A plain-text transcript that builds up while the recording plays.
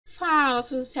Fala,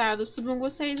 associados, tudo bom com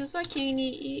vocês? Eu sou a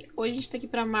Kane e hoje a gente tá aqui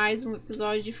pra mais um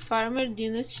episódio de Farmer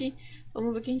Dynasty.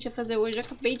 Vamos ver o que a gente vai fazer hoje. Eu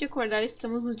acabei de acordar,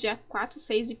 estamos no dia 4,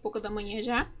 6 e pouca da manhã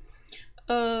já.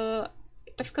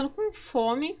 Tá ficando com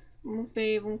fome. Vamos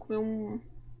ver, vamos comer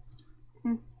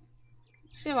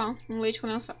sei lá, um leite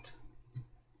condensado.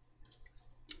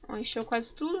 Ó, encheu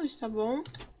quase tudo, está bom.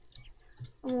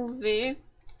 Vamos ver.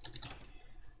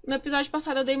 No episódio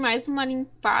passado eu dei mais uma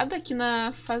limpada aqui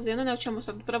na fazenda, né? Eu tinha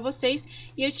mostrado pra vocês.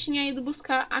 E eu tinha ido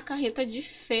buscar a carreta de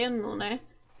feno, né?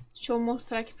 Deixa eu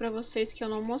mostrar aqui pra vocês que eu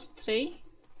não mostrei.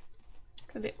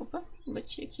 Cadê? Opa,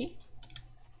 bati aqui.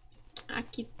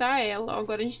 Aqui tá ela.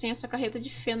 Agora a gente tem essa carreta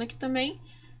de feno aqui também.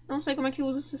 Não sei como é que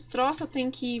usa esses troços. Eu tenho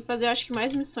que fazer, acho que,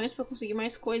 mais missões pra conseguir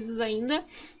mais coisas ainda.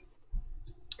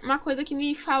 Uma coisa que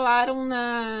me falaram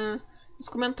nos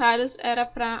comentários era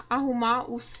pra arrumar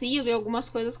o silo e algumas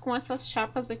coisas com essas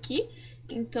chapas aqui.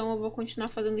 Então eu vou continuar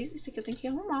fazendo isso. Isso aqui eu tenho que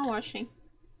arrumar, eu acho, hein?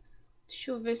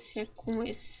 Deixa eu ver se é com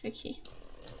esse aqui.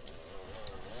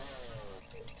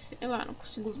 Sei lá, não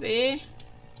consigo ver.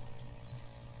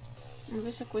 Vamos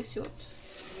ver se é com esse outro.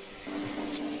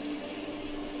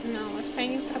 Não, vai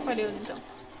ficar atrapalhando então.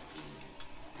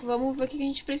 Vamos ver o que a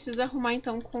gente precisa arrumar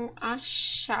então com a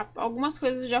chapa. Algumas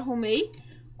coisas eu já arrumei.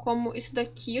 Como esse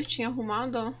daqui eu tinha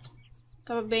arrumado, ó.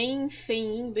 Tava bem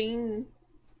feinho, bem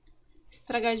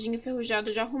estragadinho,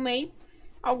 enferrujado, eu já arrumei.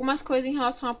 Algumas coisas em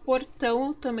relação a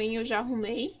portão também eu já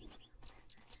arrumei.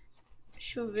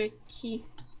 Deixa eu ver aqui.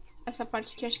 Essa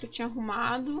parte aqui acho que eu tinha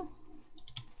arrumado.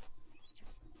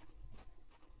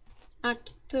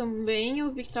 Aqui também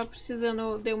eu vi que tava precisando,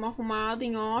 eu dei uma arrumada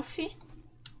em off.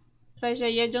 Pra já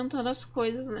ir adiantando as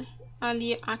coisas, né?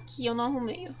 Ali, aqui eu não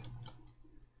arrumei, ó.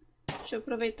 Deixa eu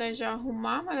aproveitar e já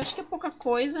arrumar, mas acho que é pouca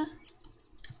coisa.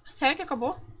 Sério que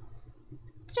acabou?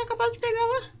 Eu tinha acabado de pegar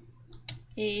lá.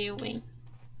 Hein?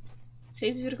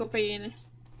 Vocês viram que eu peguei, né?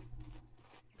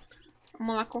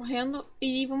 Vamos lá correndo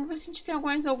e vamos ver se a gente tem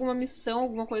mais alguma missão,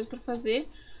 alguma coisa pra fazer.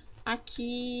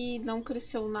 Aqui não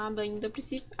cresceu nada ainda.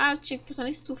 Ah, eu tinha que passar na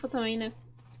estufa também, né?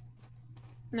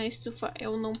 Na estufa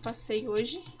eu não passei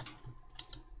hoje.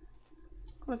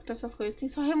 Como é que tá essas coisas? Tem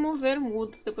só remover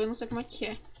muda, depois eu não sei como é que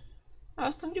é.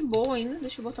 Elas estão de boa ainda,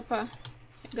 deixa eu botar pra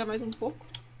pegar mais um pouco.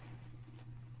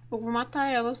 Eu vou matar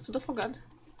elas, tudo afogada.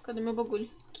 Cadê meu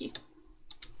bagulho? Aqui.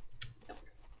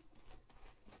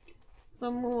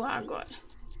 Vamos lá agora.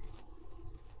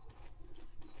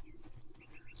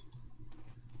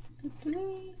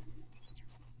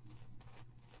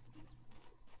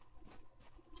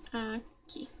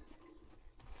 Aqui.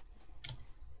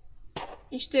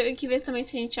 A gente tem que ver também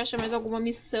se a gente acha mais alguma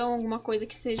missão, alguma coisa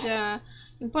que seja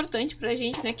importante pra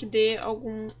gente, né? Que dê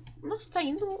algum... Nossa, tá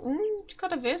indo um de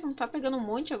cada vez, não tá pegando um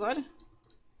monte agora.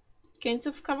 Porque antes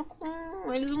eu ficava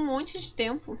com eles um monte de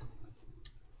tempo.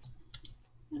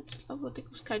 Eu vou ter que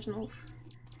buscar de novo.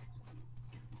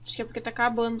 Acho que é porque tá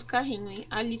acabando o carrinho, hein?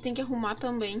 Ali tem que arrumar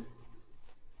também.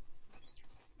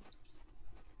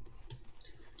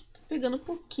 Tô pegando um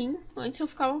pouquinho. Antes eu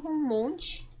ficava com um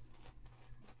monte.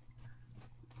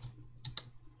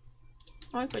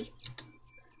 Ai, pode.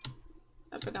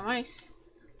 Vai pegar mais?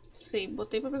 Não sei,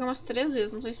 botei pra pegar umas 3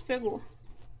 vezes, não sei se pegou.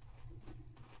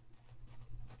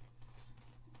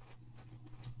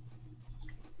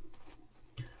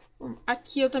 Bom,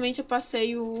 aqui eu também já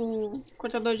passei o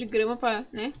cortador de grama pra,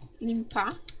 né,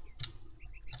 limpar.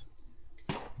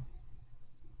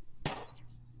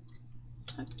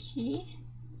 Aqui.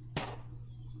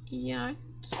 E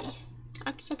aqui.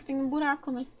 Aqui só que tem um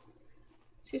buraco, né?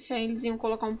 Não sei se aí eles iam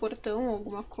colocar um portão ou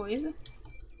alguma coisa.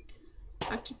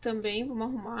 Aqui também, vamos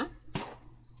arrumar.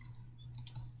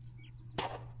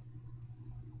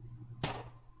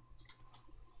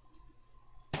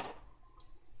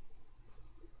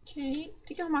 Ok.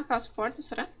 Tem que arrumar aquelas portas,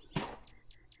 será?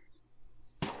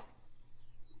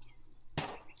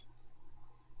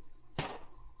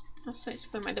 Nossa, isso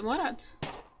foi mais demorado.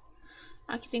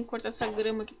 Aqui tem que cortar essa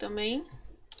grama aqui também.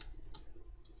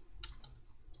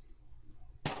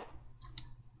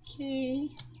 Ok.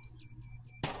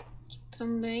 Aqui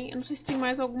também. Eu não sei se tem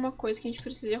mais alguma coisa que a gente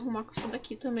precisa arrumar com isso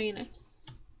daqui também, né?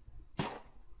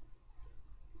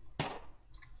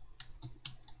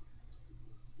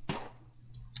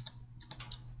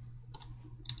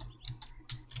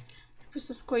 Tipo,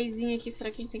 essas coisinhas aqui,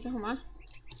 será que a gente tem que arrumar?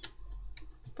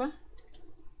 Opa.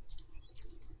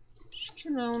 Acho que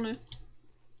não, né?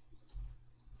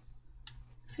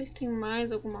 Não sei se tem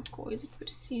mais alguma coisa que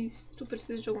precise. Tu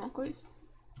precisa de alguma coisa?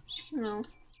 Acho que não.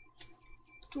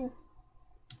 Tu.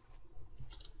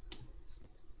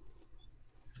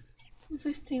 Não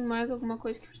sei se tem mais alguma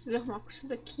coisa que precisa arrumar com isso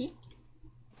daqui.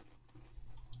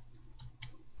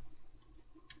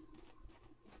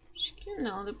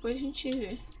 Não, depois a gente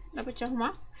vê. Dá pra te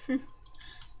arrumar?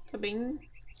 Tá bem...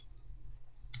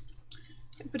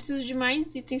 Eu preciso de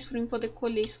mais itens pra eu poder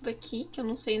colher isso daqui, que eu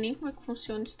não sei nem como é que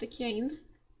funciona isso daqui ainda.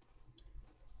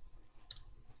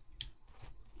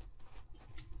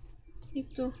 E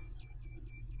tu?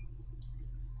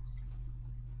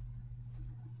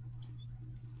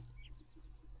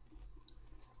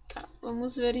 Tá,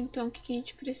 vamos ver então o que a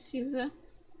gente precisa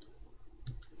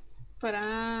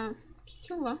para... O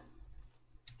que é lá?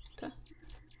 Tá.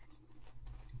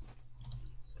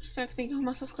 Será que tem que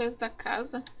arrumar essas coisas da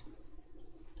casa?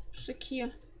 Isso aqui, ó.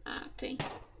 Ah, tem.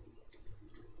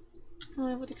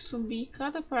 Ah, eu vou ter que subir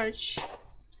cada parte.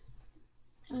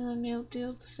 Ah, meu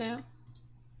Deus do céu.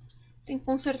 Tem que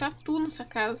consertar tudo nessa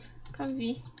casa. Nunca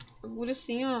vi. Bagulho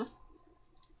assim, ó.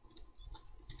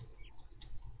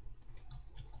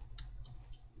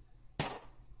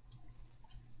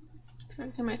 Será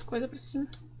que tem mais coisa pra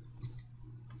cima?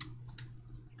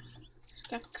 Acho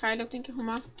que a calha eu tenho que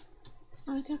arrumar.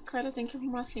 Ah, tem a calha, eu tenho que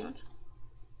arrumar, senhora.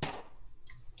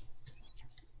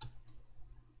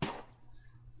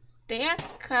 Até a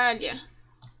calha.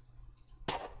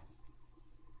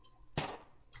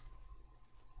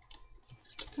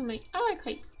 Aqui também. Ai,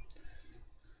 caí.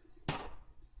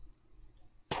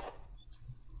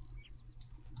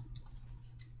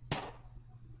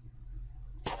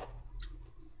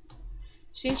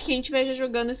 Gente, quem estiver já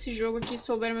jogando esse jogo aqui,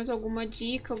 souber mais alguma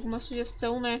dica, alguma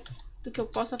sugestão, né, do que eu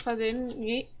possa fazer,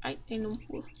 ai, ele não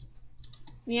pula.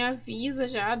 Me avisa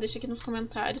já, deixa aqui nos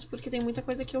comentários, porque tem muita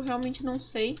coisa que eu realmente não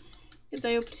sei. E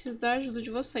daí eu preciso da ajuda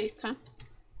de vocês, tá?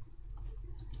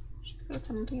 Acho que pra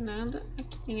cá não tem nada.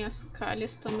 Aqui tem as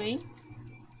calhas também.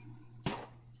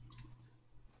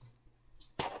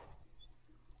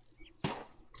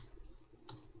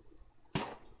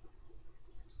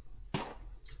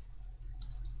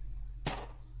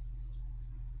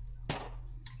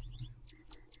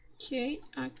 Ok,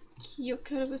 aqui eu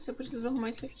quero ver se eu preciso arrumar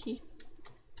isso aqui.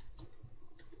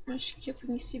 Acho que a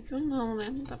princípio não, né?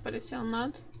 Não tá aparecendo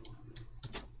nada.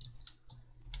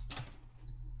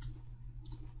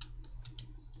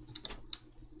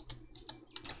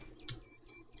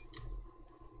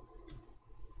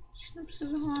 Acho que não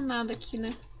precisa arrumar nada aqui,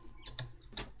 né?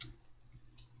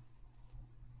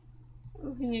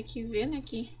 Eu vim aqui ver, né?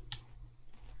 Aqui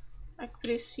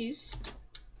precisa.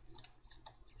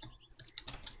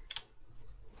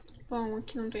 Bom,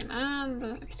 aqui não tem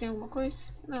nada. Aqui tem alguma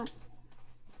coisa? Não.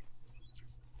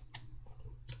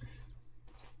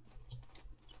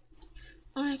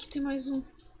 Ai, aqui tem mais um.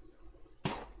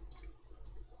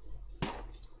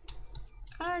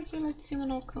 Ai, aquele lá de cima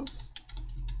não alcança.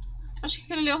 Acho que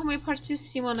aquele ali eu arrumei a parte de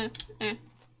cima, né? É.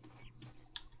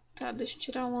 Tá, deixa eu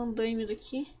tirar um andaime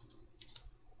daqui.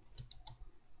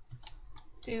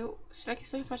 Será que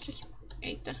essa parte aqui...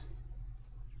 Eita.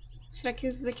 Será que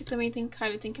esses aqui também tem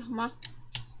calha? Tem que arrumar?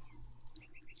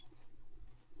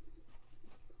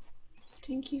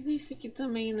 Tem que ver isso aqui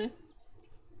também, né?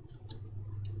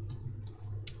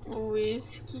 Ou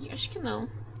esse aqui. Acho que não.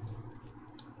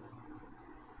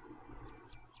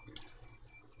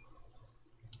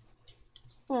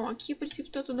 Bom, aqui a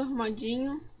princípio tá tudo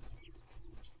arrumadinho.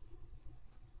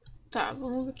 Tá,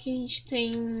 vamos ver o que a gente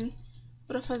tem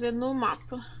pra fazer no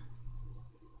mapa.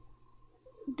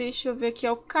 Deixa eu ver aqui,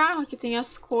 é o carro, aqui tem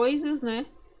as coisas, né?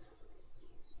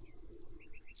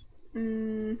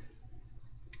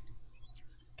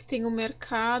 Aqui tem o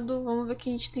mercado, vamos ver o que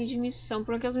a gente tem de missão,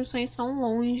 porque as missões são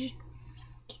longe.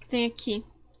 O que tem aqui?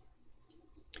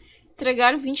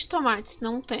 Entregar 20 tomates,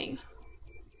 não tenho.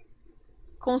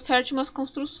 Conserte umas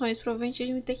construções, provavelmente a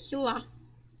gente vai ter que ir lá.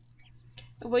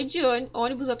 Eu vou ir de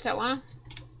ônibus até lá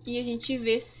e a gente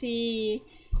vê se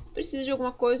precisa de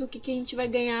alguma coisa, o que a gente vai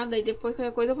ganhar. Daí depois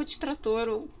qualquer coisa eu vou de trator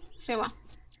ou sei lá.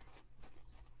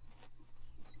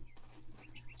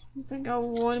 Vou pegar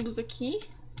o ônibus aqui.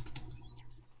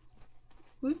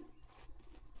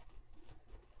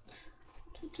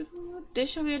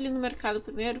 Deixa eu ver ali no mercado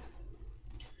primeiro.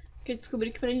 Porque eu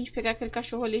descobri que pra gente pegar aquele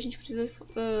cachorro ali a gente precisa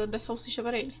dar salsicha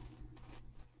para ele.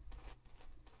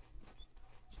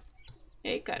 E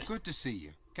aí, cara? Good to see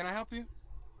you. Can I help you?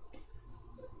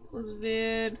 Vamos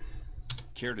ver.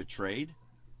 Care to trade?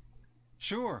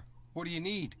 Sure. What do you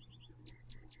need?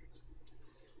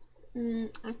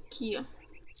 Aqui, ó.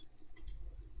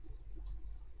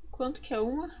 Quanto que é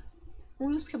uma?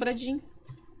 Uns quebradinhos.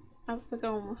 Ah, vou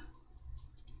pegar uma.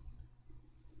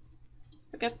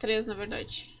 Vou pegar 3, na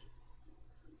verdade.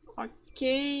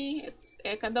 Ok.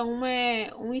 Cada uma é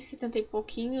 1,70 e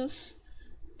pouquinhos.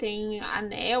 Tem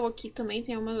anel aqui também.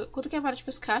 Tem uma. Quanto que é a vara de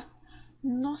pescar?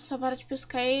 Nossa, a vara de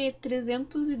pescar é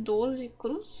 312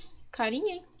 cruz.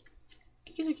 Carinha, hein? O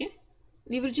que é isso aqui?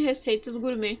 Livro de receitas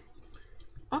gourmet.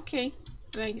 Ok.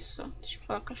 Era isso, ó. Deixa eu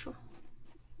falar com o cachorro.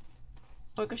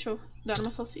 Oi, cachorro. Dá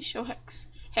uma salsicha. É o Rex.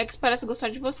 Rex parece gostar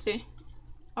de você.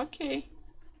 Ok.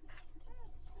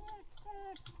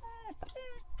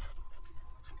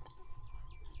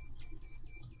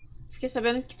 Fiquei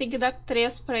sabendo que tem que dar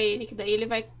 3 pra ele, que daí ele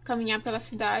vai caminhar pela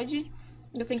cidade.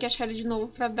 Eu tenho que achar ele de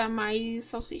novo pra dar mais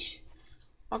salsicha.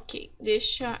 Ok,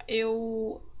 deixa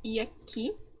eu ir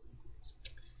aqui.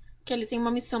 Que ele tem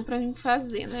uma missão pra mim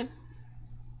fazer, né?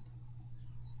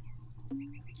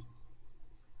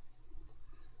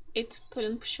 Eita, tô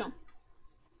olhando pro chão.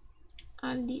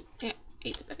 Ali, é.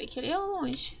 Eita, peraí, que ele é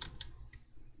longe.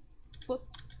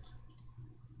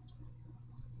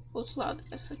 Outro lado,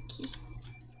 essa aqui.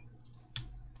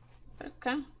 Pra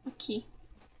cá, aqui.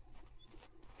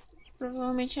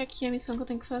 Provavelmente é aqui a missão que eu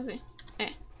tenho que fazer.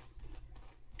 É.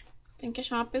 Tem que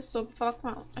achar uma pessoa pra falar com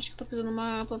ela. Acho que eu tô pisando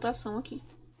numa plantação aqui.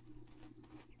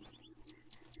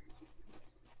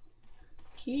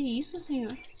 Que isso,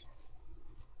 senhor?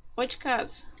 Oi de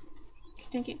casa. O que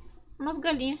tem aqui? Umas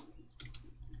galinhas.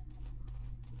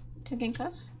 Tem alguém em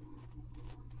casa?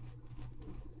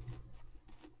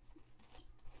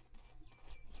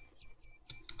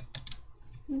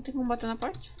 Não tem como bater na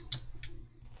porta?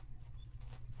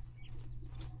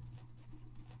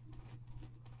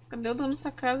 Cadê o dono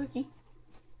dessa casa aqui?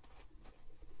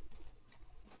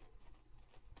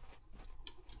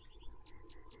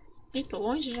 Ih, tô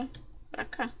longe já. Pra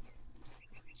cá.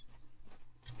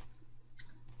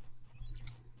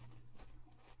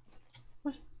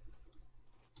 Ué.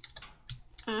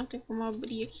 Ah, tem como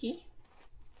abrir aqui.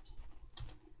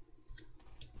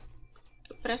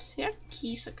 Pra ser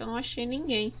aqui, só que eu não achei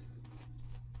ninguém.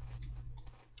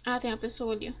 Ah, tem uma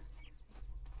pessoa ali, ó.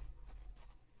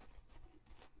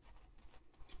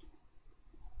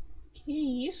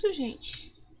 Que isso,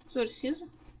 gente? Exorcismo?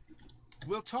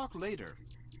 We'll talk later.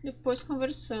 Depois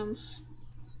conversamos.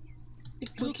 E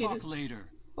tu, We'll talk querido?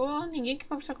 later. Oh, ninguém quer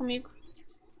conversar comigo.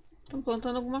 Estão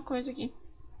plantando alguma coisa aqui.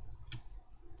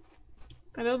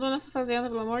 Cadê o dono dessa fazenda,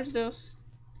 pelo amor de Deus?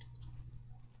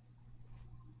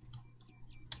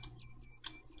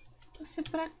 Você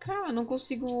pra cá, eu não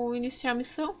consigo iniciar a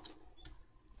missão.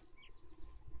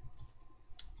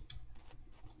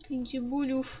 Tem de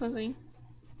bulhufas, hein?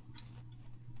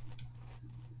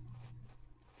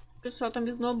 O pessoal tá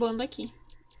me esnobando aqui.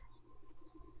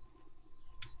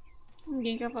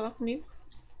 Ninguém quer falar comigo.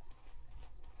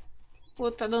 O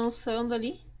outro tá dançando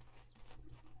ali.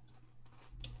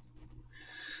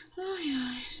 Ai,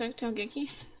 ai. Será que tem alguém aqui?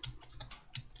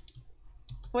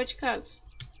 Oi de casa.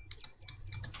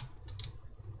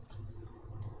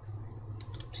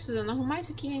 Precisando arrumar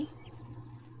isso aqui, hein?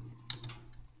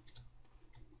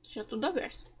 Já tudo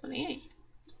aberto. Tô nem aí.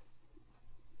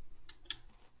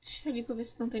 Deixa eu ali pra ver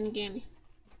se não tem ninguém ali.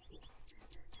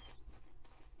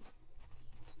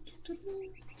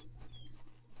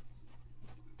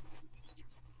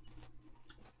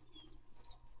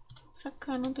 Pra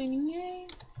cá não tem ninguém.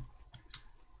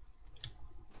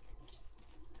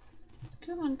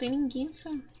 Não tem ninguém,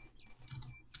 sabe?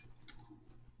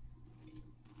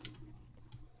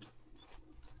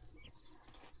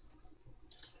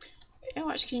 Eu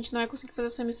acho que a gente não vai conseguir fazer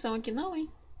essa missão aqui não,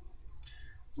 hein?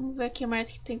 Vamos ver o que mais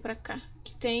que tem pra cá.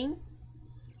 Que tem...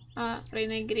 Ah, pra ir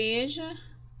na igreja.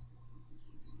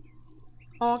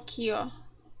 Ó, aqui, ó.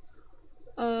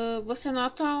 Você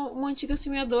nota uma antiga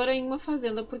semeadora em uma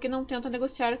fazenda, porque não tenta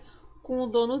negociar com o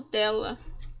dono dela.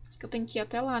 Que eu tenho que ir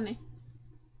até lá, né?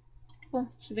 Bom,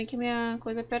 se bem que a minha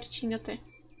coisa é pertinho até.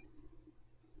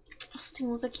 Nossa, tem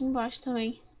uns aqui embaixo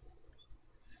também.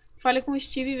 Fale com o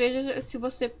Steve e veja se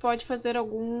você pode fazer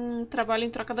algum trabalho em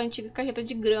troca da antiga carreta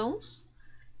de grãos.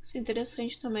 Isso é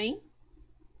interessante também.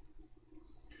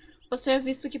 Você é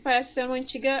visto que parece ser uma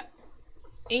antiga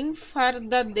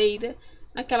enfardadeira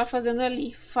naquela fazenda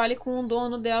ali. Fale com o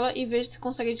dono dela e veja se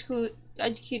consegue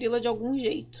adquiri-la de algum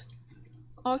jeito.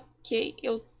 Ok,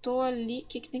 eu tô ali. O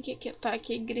que tem aqui? Tá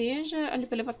aqui a igreja, ali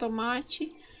pra levar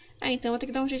tomate. Ah, então eu vou ter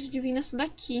que dar um jeito de vir nessa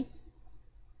daqui.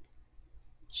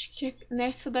 Acho que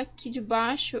nessa daqui de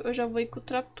baixo eu já vou ir com o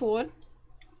trator.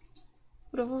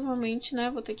 Provavelmente, né?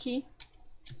 Vou ter que ir.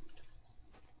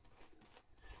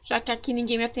 Já que aqui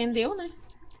ninguém me atendeu, né?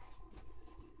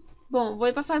 Bom, vou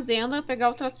ir pra fazenda, pegar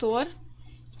o trator.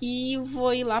 E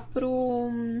vou ir lá pro...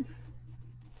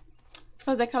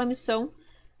 fazer aquela missão.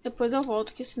 Depois eu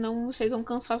volto, que senão vocês vão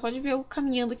cansar só de ver eu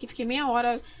caminhando aqui. Fiquei meia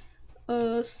hora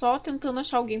só tentando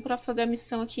achar alguém pra fazer a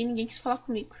missão aqui e ninguém quis falar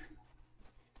comigo.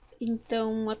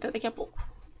 Então, até daqui a pouco.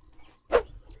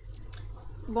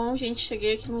 Bom, gente,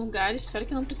 cheguei aqui no lugar. Espero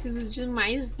que não precise de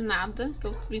mais nada. Que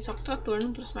eu vim só com o trator,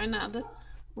 não trouxe mais nada.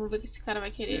 Vamos ver o que esse cara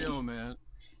vai querer. Yo, man.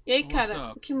 E aí, What's cara,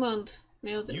 up? o que mando?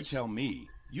 Meu You Deus. tell me.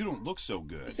 You don't look so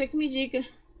good. Você que me diga.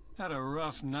 Had a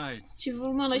rough night. Tive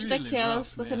uma noite Really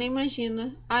daquelas, rough, você man. nem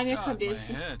imagina. Ai, minha God,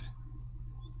 cabeça. my head.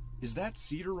 Is that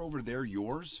cedar over there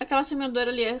yours? Aquela semeadora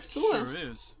ali é sua?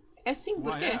 Sure is. É sim,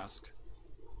 por Why quê? ask?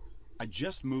 I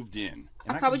just moved in,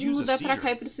 and I Acabo could de use a mudar pra cedar.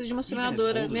 cá e preciso de uma even as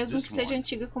semeadora, old as mesmo que this seja one.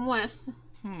 antiga como essa.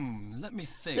 Let me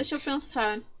think. Deixa eu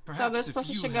pensar. Perhaps Talvez if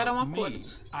possa you chegar a um help me, acordo.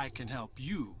 I can help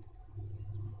you.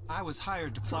 I was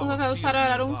hired to Fui plow a contratado field para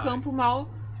arar um nearby. campo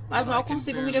mas But mal I can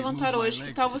consigo me barely levantar move my hoje. Que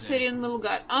legs tal você today. ir no meu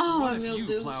lugar? Ah, What if meu you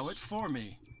Deus. plow it for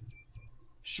me?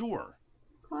 Sure.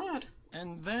 Claro.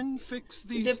 And then fix E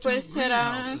these depois two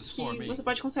será greenhouses for que me. você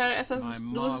pode considerar essas My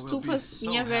ma duas will be estufas. so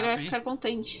Minha velha vai happy. ficar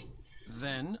contente.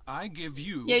 Then I give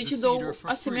you E aí the te dou cedar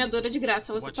for a free. semeadora de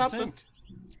graça. Você What you topa? think?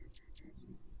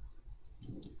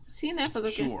 Sim, né? Fazer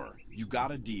o quê? Sure. You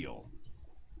got a deal.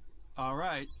 All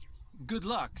right. Good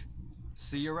luck.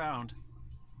 See you around.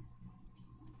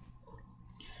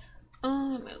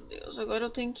 Ah, meu Deus. Agora eu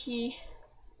tenho que...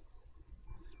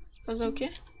 fazer o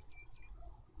quê?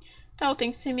 Tá, eu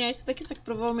tenho que semear isso daqui, só que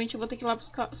provavelmente eu vou ter que ir lá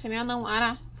buscar... Semear não,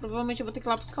 arar. Provavelmente eu vou ter que ir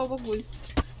lá buscar o bagulho.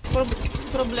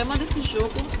 O problema desse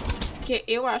jogo é que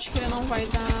eu acho que ele não vai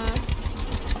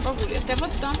dar o bagulho. Eu até vou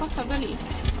dar uma passada ali.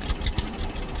 Mas...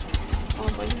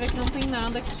 ó, pode ver que não tem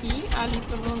nada aqui. Ali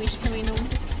provavelmente também não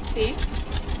tem.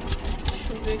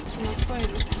 Deixa eu ver aqui uma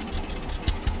coisa.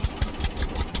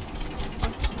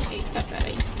 Ok, eita,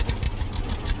 peraí.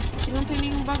 Aqui não tem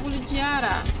nenhum bagulho de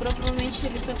arar. Provavelmente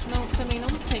ele também não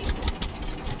tem.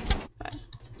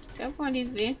 Até eu vou ali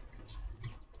ver.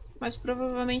 Mas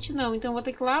provavelmente não. Então eu vou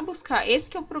ter que ir lá buscar. Esse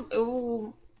que é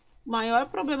o maior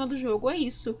problema do jogo. É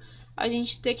isso. A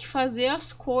gente ter que fazer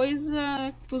as coisas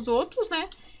pros outros, né?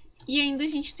 E ainda a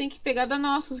gente tem que pegar da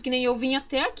nossas. Que nem eu vim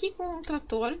até aqui com um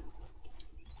trator.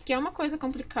 Que é uma coisa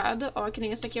complicada. Ó, que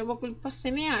nem essa aqui é o bagulho pra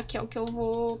semear. Que é o que eu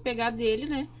vou pegar dele,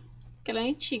 né? Que ela é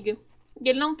antiga. E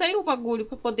ele não tem o bagulho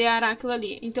pra poder arar aquilo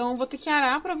ali. Então eu vou ter que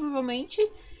arar, provavelmente.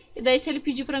 E daí se ele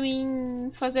pedir pra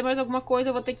mim fazer mais alguma coisa,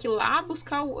 eu vou ter que ir lá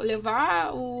buscar,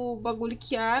 levar o bagulho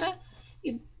que ara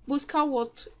e buscar o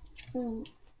outro. Tipo,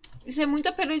 isso é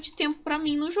muita perda de tempo pra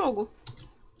mim no jogo.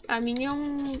 Pra mim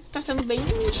tá sendo bem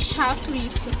chato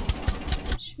isso.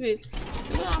 Deixa eu ver.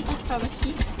 Eu vou dar uma passada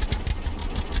aqui.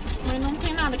 Mas não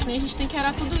tem nada, que nem a gente tem que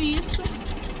arar tudo isso.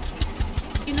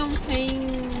 E não tem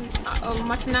o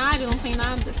maquinário, não tem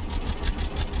nada.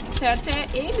 O certo é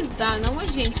eles dar, não a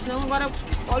gente. Senão agora,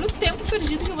 olha o tempo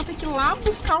perdido que eu vou ter que ir lá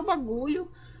buscar o bagulho,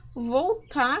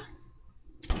 voltar.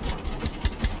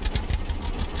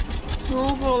 Senão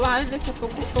eu vou lá e daqui a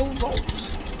pouco eu volto.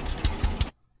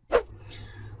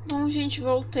 Bom, gente,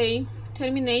 voltei.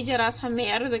 Terminei de arar essa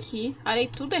merda aqui. Arei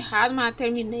tudo errado, mas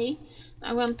terminei. Não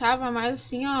aguentava mais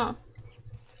assim, ó.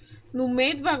 No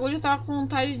meio do bagulho eu tava com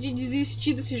vontade de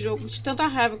desistir desse jogo. De tanta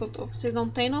raiva que eu tô. Vocês não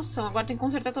têm noção. Agora tem que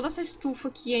consertar toda essa estufa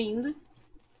aqui ainda.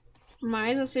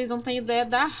 Mas vocês não têm ideia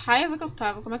da raiva que eu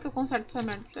tava. Como é que eu conserto essa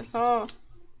merda? É só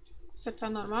consertar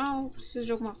normal? Preciso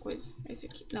de alguma coisa. Esse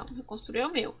aqui. Não, reconstruir é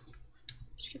o meu.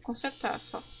 Acho que é consertar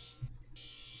só.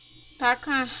 Tá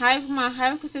com uma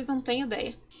raiva que vocês não têm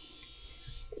ideia.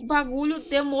 O bagulho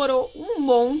demorou um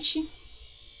monte.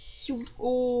 Que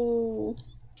o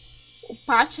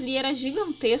pátio ali era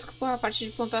gigantesco a parte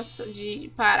de plantação,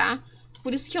 de parar.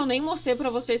 Por isso que eu nem mostrei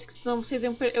pra vocês, que senão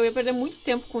eu ia perder muito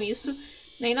tempo com isso.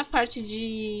 Nem na parte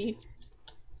de...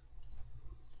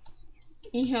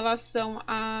 em relação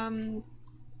a...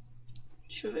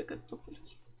 deixa eu ver o que eu tô por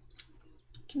aqui.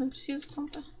 Que não preciso, então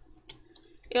tá.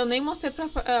 Eu nem mostrei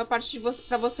a parte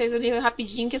pra vocês ali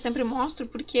rapidinho, que eu sempre mostro,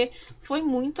 porque foi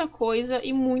muita coisa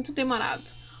e muito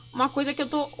demorado. Uma coisa que eu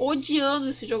tô odiando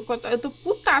nesse jogo, eu tô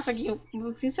putaça aqui,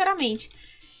 sinceramente,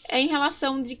 é em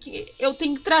relação de que eu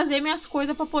tenho que trazer minhas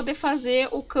coisas pra poder fazer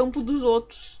o campo dos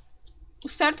outros. O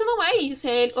certo não é isso,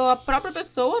 é a própria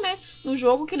pessoa, né, no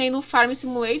jogo, que nem no Farm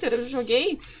Simulator eu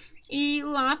joguei, e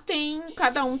lá tem,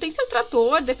 cada um tem seu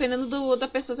trator, dependendo da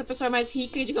pessoa, se a pessoa é mais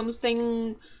rica e, digamos,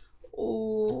 tem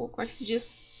como é que se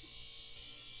diz?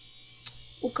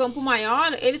 O campo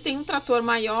maior, ele tem um trator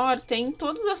maior, tem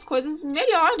todas as coisas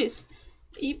melhores.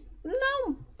 E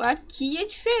não, aqui é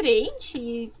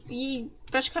diferente e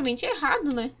praticamente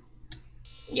errado, né?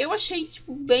 E eu achei,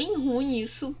 tipo, bem ruim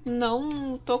isso.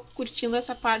 Não tô curtindo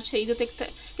essa parte aí de eu ter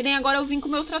que nem agora eu vim com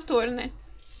o meu trator, né?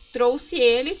 Trouxe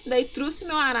ele, daí trouxe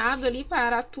meu arado ali para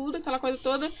arar tudo, aquela coisa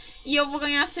toda. E eu vou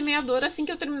ganhar a semeadora assim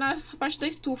que eu terminar essa parte da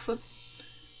estufa.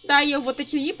 Daí eu vou ter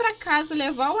que ir pra casa,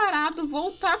 levar o arado,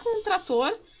 voltar com o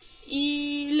trator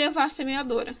e levar a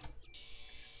semeadora.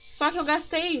 Só que eu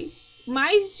gastei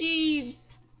mais de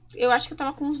eu acho que eu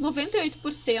tava com uns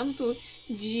 98%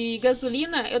 de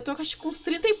gasolina. Eu tô acho que com uns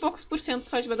 30 e poucos por cento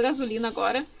só de gasolina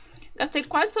agora. Gastei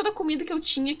quase toda a comida que eu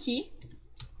tinha aqui.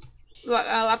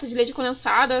 A lata de leite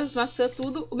condensada, as maçãs,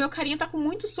 tudo. O meu carinha tá com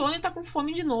muito sono e tá com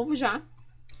fome de novo já.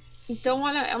 Então,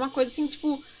 olha, é uma coisa assim,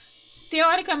 tipo...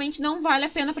 Teoricamente não vale a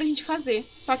pena pra gente fazer.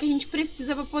 Só que a gente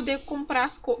precisa pra poder comprar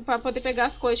pra poder pegar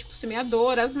as coisas, tipo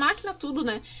semeador, as máquinas, tudo,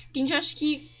 né? Que a gente acha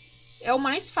que é o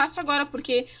mais fácil agora,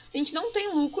 porque a gente não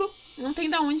tem lucro, não tem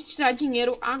da onde tirar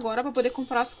dinheiro agora pra poder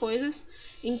comprar as coisas.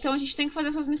 Então a gente tem que fazer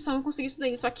essas missões e conseguir isso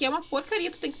daí. Só que é uma porcaria,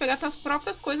 tu tem que pegar tuas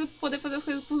próprias coisas pra poder fazer as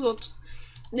coisas pros outros.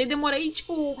 Daí demorei,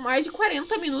 tipo, mais de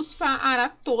 40 minutos pra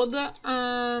arar toda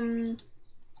a...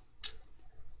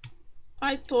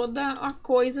 toda a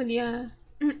coisa ali, a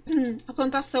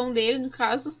plantação dele, no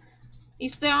caso.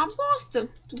 Isso daí é uma bosta.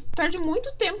 Tu perde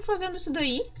muito tempo fazendo isso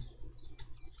daí.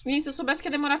 E se eu soubesse que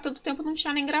ia demorar tanto tempo, eu não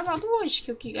tinha nem gravado hoje.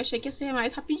 Que eu achei que ia ser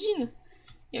mais rapidinho.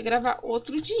 Ia gravar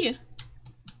outro dia.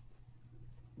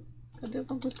 Cadê o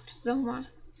bagulho que precisa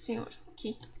arrumar? Senhor,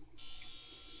 aqui.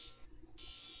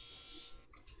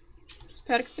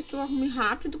 Espero que isso aqui eu arrume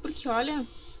rápido, porque olha...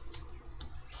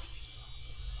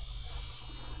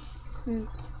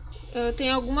 tem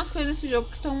algumas coisas nesse jogo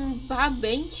que estão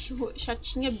bem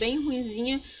chatinha, bem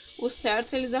ruinzinha. O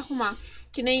certo é eles arrumar.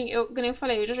 Que nem eu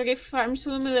falei, eu já joguei Farm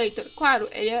Simulator. Claro,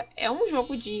 ele é um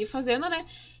jogo de fazenda, né?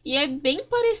 E é bem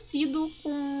parecido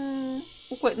com...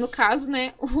 No caso,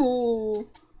 né?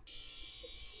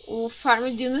 O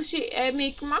Farm Dynasty é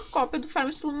meio que uma cópia do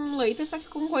Farm Simulator, só que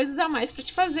com coisas a mais pra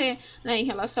te fazer, né? Em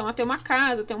relação a ter uma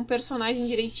casa, ter um personagem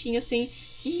direitinho, assim,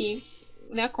 que...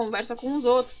 né, conversa com os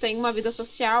outros, tem uma vida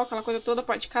social, aquela coisa toda,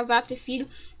 pode casar, ter filho,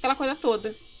 aquela coisa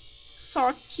toda.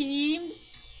 Só que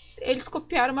eles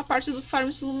copiaram uma parte do Farm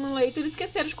Simulator e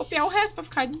esqueceram de copiar o resto, pra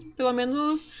ficar pelo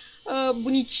menos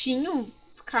bonitinho,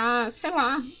 ficar, sei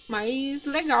lá, mais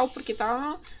legal, porque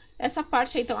tá... Essa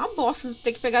parte aí tá uma bosta, de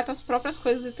ter que pegar as próprias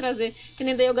coisas e trazer. Que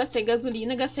nem daí eu gastei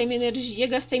gasolina, gastei minha energia,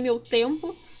 gastei meu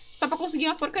tempo, só pra conseguir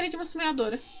uma porcaria de uma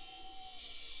semeadora.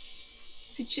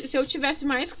 Se eu tivesse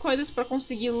mais coisas pra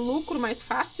conseguir lucro mais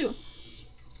fácil,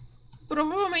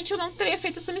 provavelmente eu não teria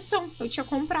feito essa missão. Eu tinha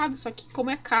comprado, só que como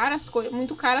é cara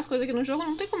muito caro as coisas aqui no jogo,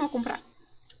 não tem como eu comprar.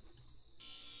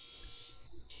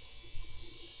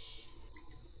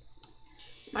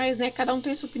 Mas, né, cada um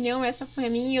tem sua opinião, essa foi a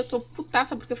minha e eu tô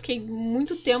putaça porque eu fiquei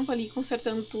muito tempo ali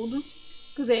consertando tudo.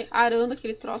 Quer dizer, arando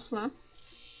aquele troço lá.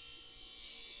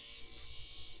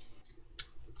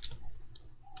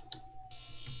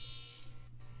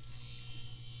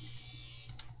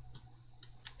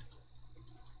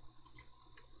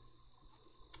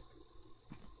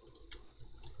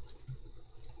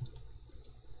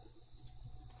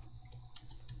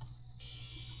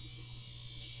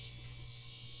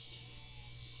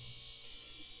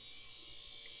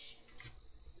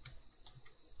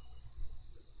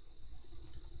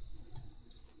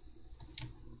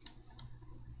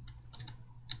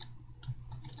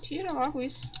 Tira logo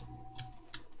isso.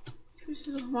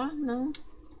 Preciso arrumar? Não.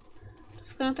 Tá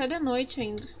ficando até de noite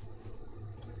ainda.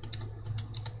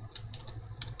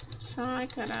 Sai,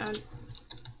 caralho.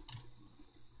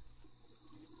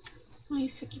 Ah,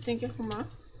 esse aqui tem que arrumar.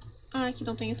 Ah, aqui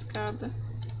não tem escada.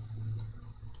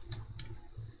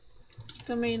 Aqui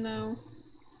também não.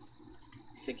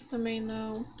 Esse aqui também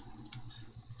não.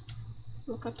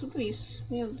 Vou colocar tudo isso.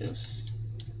 Meu Deus.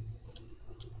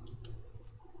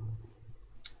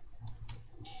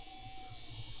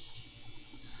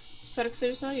 Espero que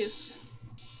seja só isso.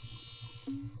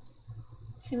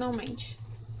 Finalmente.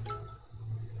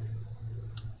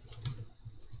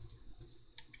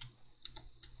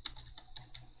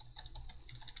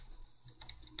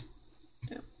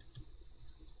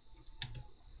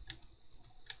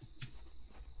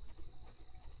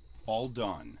 All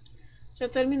done. Já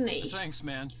terminei. Thanks,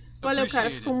 man. Valeu,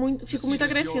 cara. Fico muito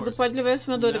agradecido. Pode levar a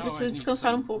semeadora. Eu preciso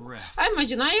descansar um pouco. Ah,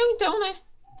 imagina eu então, né?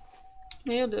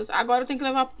 Meu Deus. Agora eu tenho que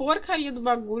levar a porcaria do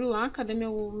bagulho lá. Cadê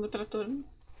meu trator? O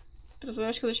trator eu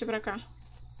acho que eu deixei pra cá.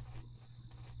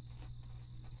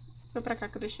 Foi pra cá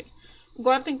que eu deixei.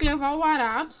 Agora tem que levar o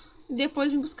arado e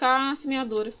depois vir buscar a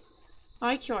semeadora.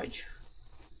 Ai, que ódio.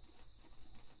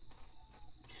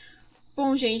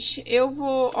 Bom, gente, eu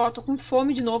vou... Ó, tô com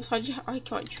fome de novo, só de... Ai,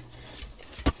 que ódio.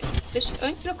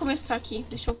 Antes de eu começar aqui,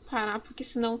 deixa eu parar, porque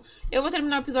senão... Eu vou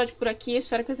terminar o episódio por aqui.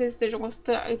 Espero que vocês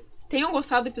tenham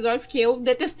gostado do episódio, porque eu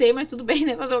detestei, mas tudo bem,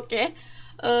 né? Fazer o quê?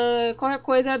 Qualquer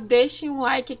coisa, deixem um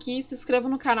like aqui, se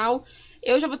inscrevam no canal.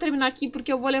 Eu já vou terminar aqui,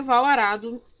 porque eu vou levar o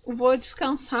arado. Vou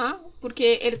descansar,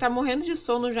 porque ele tá morrendo de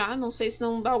sono já. Não sei se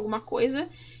não dá alguma coisa.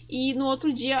 E no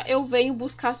outro dia eu venho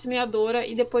buscar a semeadora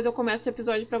e depois eu começo o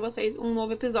episódio pra vocês, um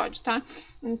novo episódio, tá?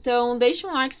 Então deixa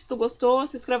um like se tu gostou,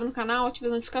 se inscreve no canal, ative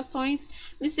as notificações,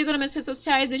 me siga nas minhas redes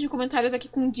sociais, deixem comentários aqui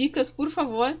com dicas, por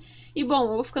favor. E bom,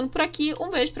 eu vou ficando por aqui, um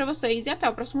beijo pra vocês e até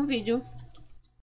o próximo vídeo.